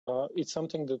It's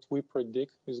something that we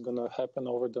predict is going to happen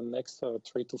over the next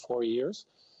 3 to 4 years,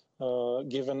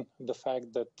 given the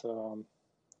fact that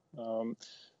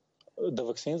the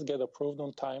vaccines get approved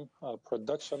on time,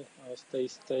 production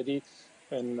stays steady,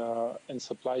 and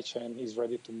supply chain is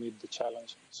ready to meet the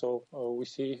challenge. So we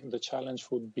see the challenge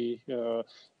would be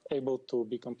able to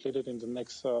be completed in the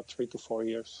next 3 to 4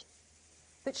 years.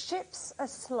 But ships are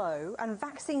slow and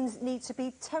vaccines need to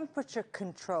be temperature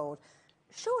controlled.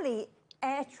 Surely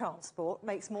air transport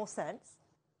makes more sense?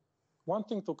 One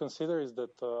thing to consider is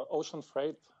that ocean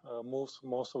freight moves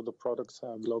most of the products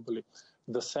globally.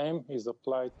 The same is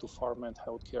applied to pharma and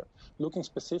healthcare. Looking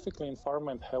specifically in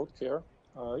pharma and healthcare,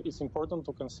 it's important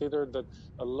to consider that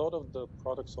a lot of the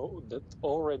products that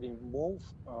already move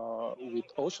with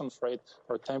ocean freight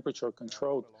are temperature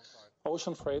controlled.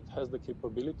 Ocean freight has the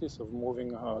capabilities of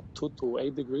moving 2 to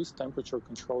 8 degrees temperature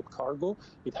controlled cargo.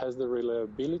 It has the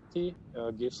reliability,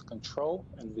 gives control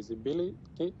and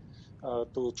visibility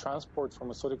to transport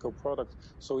pharmaceutical products.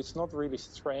 So it's not really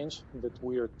strange that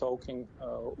we are talking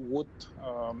would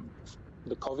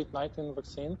the COVID-19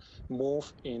 vaccine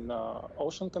move in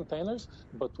ocean containers,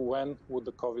 but when would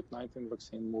the COVID-19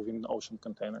 vaccine move in ocean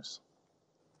containers?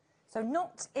 So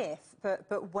not if,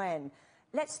 but when.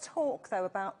 Let's talk, though,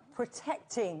 about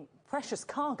protecting precious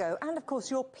cargo and, of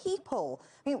course, your people.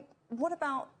 I mean, what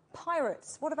about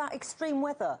pirates? What about extreme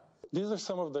weather? These are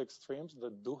some of the extremes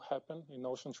that do happen in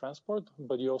ocean transport,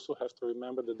 but you also have to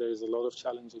remember that there is a lot of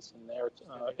challenges in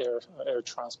air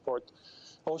transport.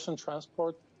 Ocean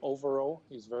transport overall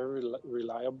is very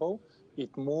reliable.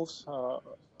 It moves up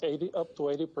to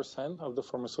 80% of the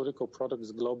pharmaceutical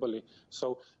products globally.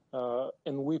 So,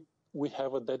 and we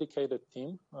have a dedicated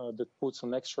team that puts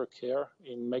an extra care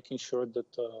in making sure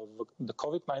that the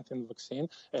COVID-19 vaccine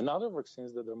and other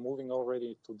vaccines that are moving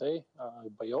already today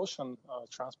by ocean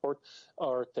transport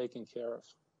are taken care of.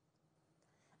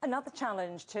 Another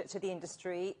challenge to the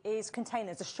industry is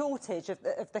containers, a shortage of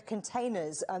the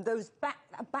containers, those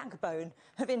backbone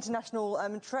of international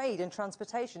trade and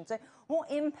transportation. So what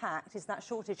impact is that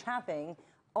shortage having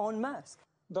on Maersk?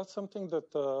 That's something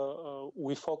that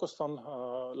we focused on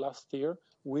last year.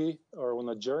 We are on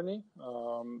a journey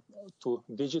to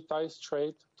digitize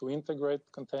trade, to integrate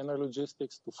container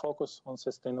logistics, to focus on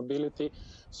sustainability.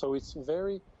 So it's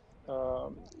very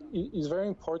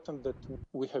important that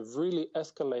we have really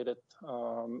escalated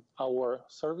our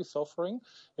service offering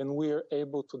and we are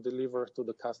able to deliver to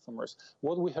the customers.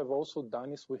 What we have also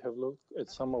done is we have looked at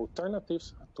some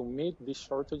alternatives to meet these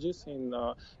shortages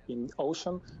in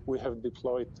ocean. We have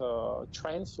deployed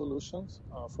train solutions,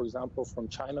 for example, from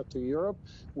China to Europe.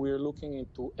 We are looking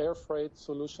into air freight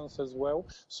solutions as well.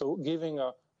 So giving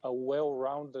a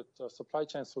well-rounded supply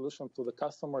chain solution to the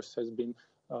customers has been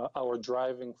our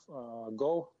driving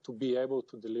goal to be able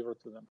to deliver to them.